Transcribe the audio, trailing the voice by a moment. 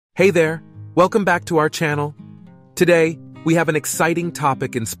Hey there, welcome back to our channel. Today, we have an exciting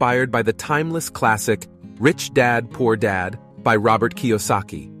topic inspired by the timeless classic, Rich Dad, Poor Dad, by Robert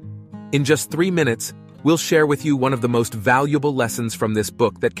Kiyosaki. In just 3 minutes, we'll share with you one of the most valuable lessons from this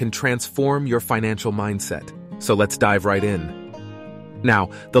book that can transform your financial mindset. So let's dive right in.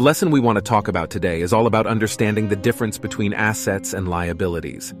 Now, the lesson we want to talk about today is all about understanding the difference between assets and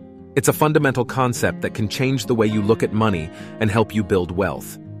liabilities. It's a fundamental concept that can change the way you look at money and help you build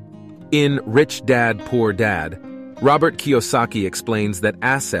wealth. In Rich Dad, Poor Dad, Robert Kiyosaki explains that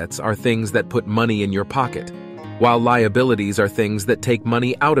assets are things that put money in your pocket, while liabilities are things that take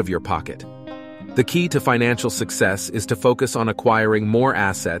money out of your pocket. The key to financial success is to focus on acquiring more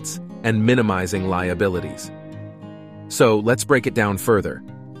assets and minimizing liabilities. So let's break it down further.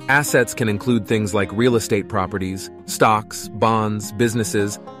 Assets can include things like real estate properties, stocks, bonds,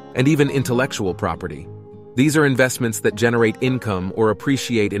 businesses, and even intellectual property. These are investments that generate income or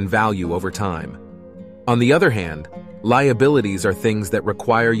appreciate in value over time. On the other hand, liabilities are things that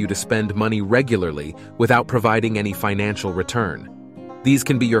require you to spend money regularly without providing any financial return. These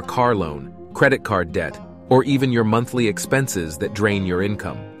can be your car loan, credit card debt, or even your monthly expenses that drain your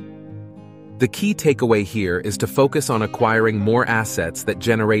income. The key takeaway here is to focus on acquiring more assets that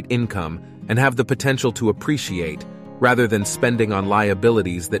generate income and have the potential to appreciate, rather than spending on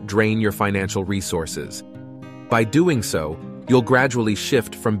liabilities that drain your financial resources. By doing so, you'll gradually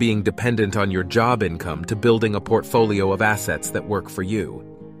shift from being dependent on your job income to building a portfolio of assets that work for you.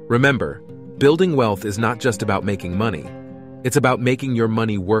 Remember, building wealth is not just about making money. It's about making your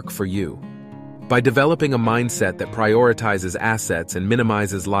money work for you. By developing a mindset that prioritizes assets and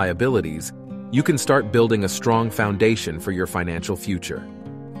minimizes liabilities, you can start building a strong foundation for your financial future.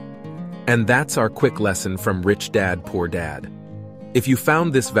 And that's our quick lesson from Rich Dad, Poor Dad. If you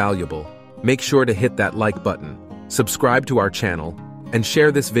found this valuable, make sure to hit that like button, subscribe to our channel, and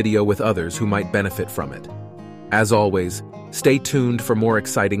share this video with others who might benefit from it. As always, stay tuned for more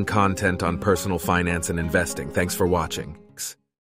exciting content on personal finance and investing. Thanks for watching.